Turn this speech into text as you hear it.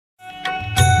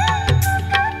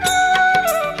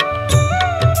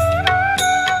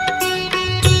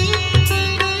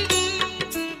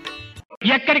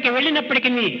ఎక్కడికి వెళ్ళినప్పటికీ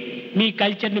మీ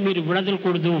కల్చర్ని మీరు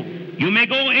విడదలకూడదు. You may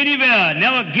go anywhere,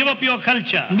 never give up your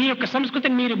culture. మీ యొక్క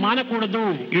సంస్కృతిని మీరు మానకూడదు.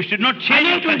 You should not change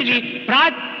your culture.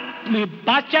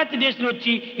 పాశ్చాత్య దేశంలో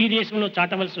వచ్చి ఈ దేశంలో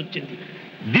చాటవలసి వచ్చింది.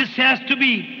 This has to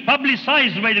be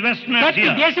publicized by the Westerners ప్రతి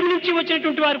here. దేశం నుంచి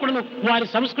వచ్చినటువంటి వారు కూడా వారి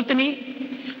సంస్కృతిని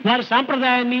వారి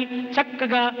సాంప్రదాయాన్ని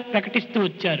చక్కగా ప్రకటిస్తూ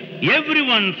వచ్చారు.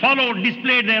 Everyone followed,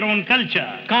 displayed their own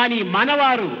culture. కానీ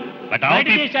మనవారు But our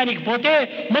బయట దేశానికి పోతే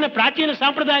మన ప్రాచీన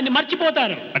సాంప్రదాయాన్ని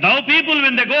మర్చిపోతారు. But our people,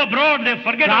 when they go abroad, they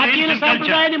forget our ప్రాచీన ancient culture.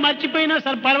 సాంప్రదాయాన్ని మర్చిపోయినా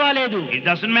సరే పర్వాలేదు. It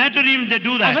doesn't matter if they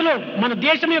do that. అసలు మన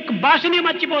దేశం యొక్క భాషనే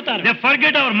మర్చిపోతారు. They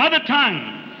forget our mother tongue.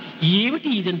 ఏమిటి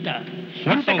ఇదంతా?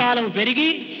 ఇంతకాలం పెరిగి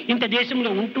ఇంత దేశంలో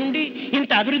ఉంటుండి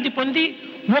ఇంత అభివృద్ధి పొంది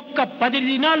ఒక్క 10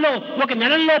 దినాల్లో ఒక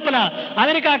నెల లోపల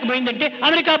అమెరికాకు పోయిందంటే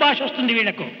అమెరికా భాష వస్తుంది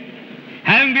వీళ్ళకు.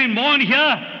 Having been born here,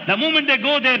 the moment they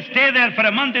go there, stay there for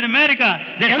a month in America,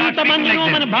 they start speaking ఎంతమందినో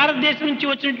like మన that. భారతదేశం నుంచి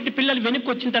వచ్చినటువంటి పిల్లలు వెనక్కి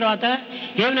వచ్చిన తర్వాత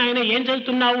ఏమైనా ఏం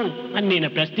చదువుతున్నావు అని నేను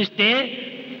ప్రశ్నిస్తే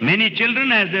Many children,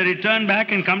 as they return back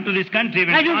and come to this country,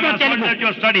 when I don't know asked what Telugu. that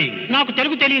you're studying, నాకు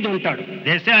తెలుగు తెలియదు ఉంటాడు.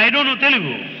 they say, I don't know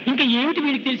Telugu. ఇంకా ఏమిటి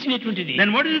వీడికి తెలిసినటువంటిది?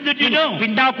 Then what is it that you know?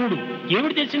 పిండాకుడు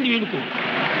ఏమిటి తెలిసింది వీడికి?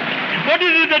 What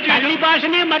is it that you తల్లి know?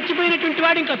 భాషనే మర్చిపోయినటువంటి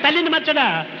వాడు ఇంకా తల్లిని మర్చడా?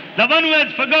 The one who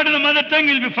has forgotten the mother tongue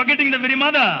will be forgetting the very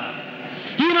mother.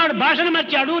 ఈనాడు భాషను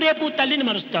మర్చాడు, రేపు తల్లిని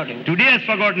మరుస్తాడు. Today has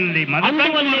forgotten the mother tongue,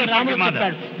 అందువల్లే tomorrow రాముడు the mother.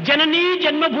 చెప్పాడు, జననీ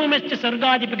జన్మభూమిశ్చ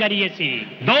స్వర్గాధిప గరీయసి.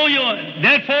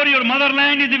 Therefore your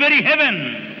motherland is the very heaven.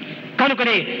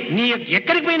 కనుకనే నీ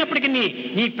ఎక్కడికి పోయినప్పటికీ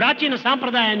నీ ప్రాచీన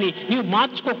సాంప్రదాయాన్ని నీవు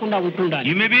మార్చుకోకుండా ఉంటుండాలి.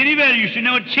 You may be anywhere, you should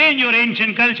never change your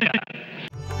ancient culture.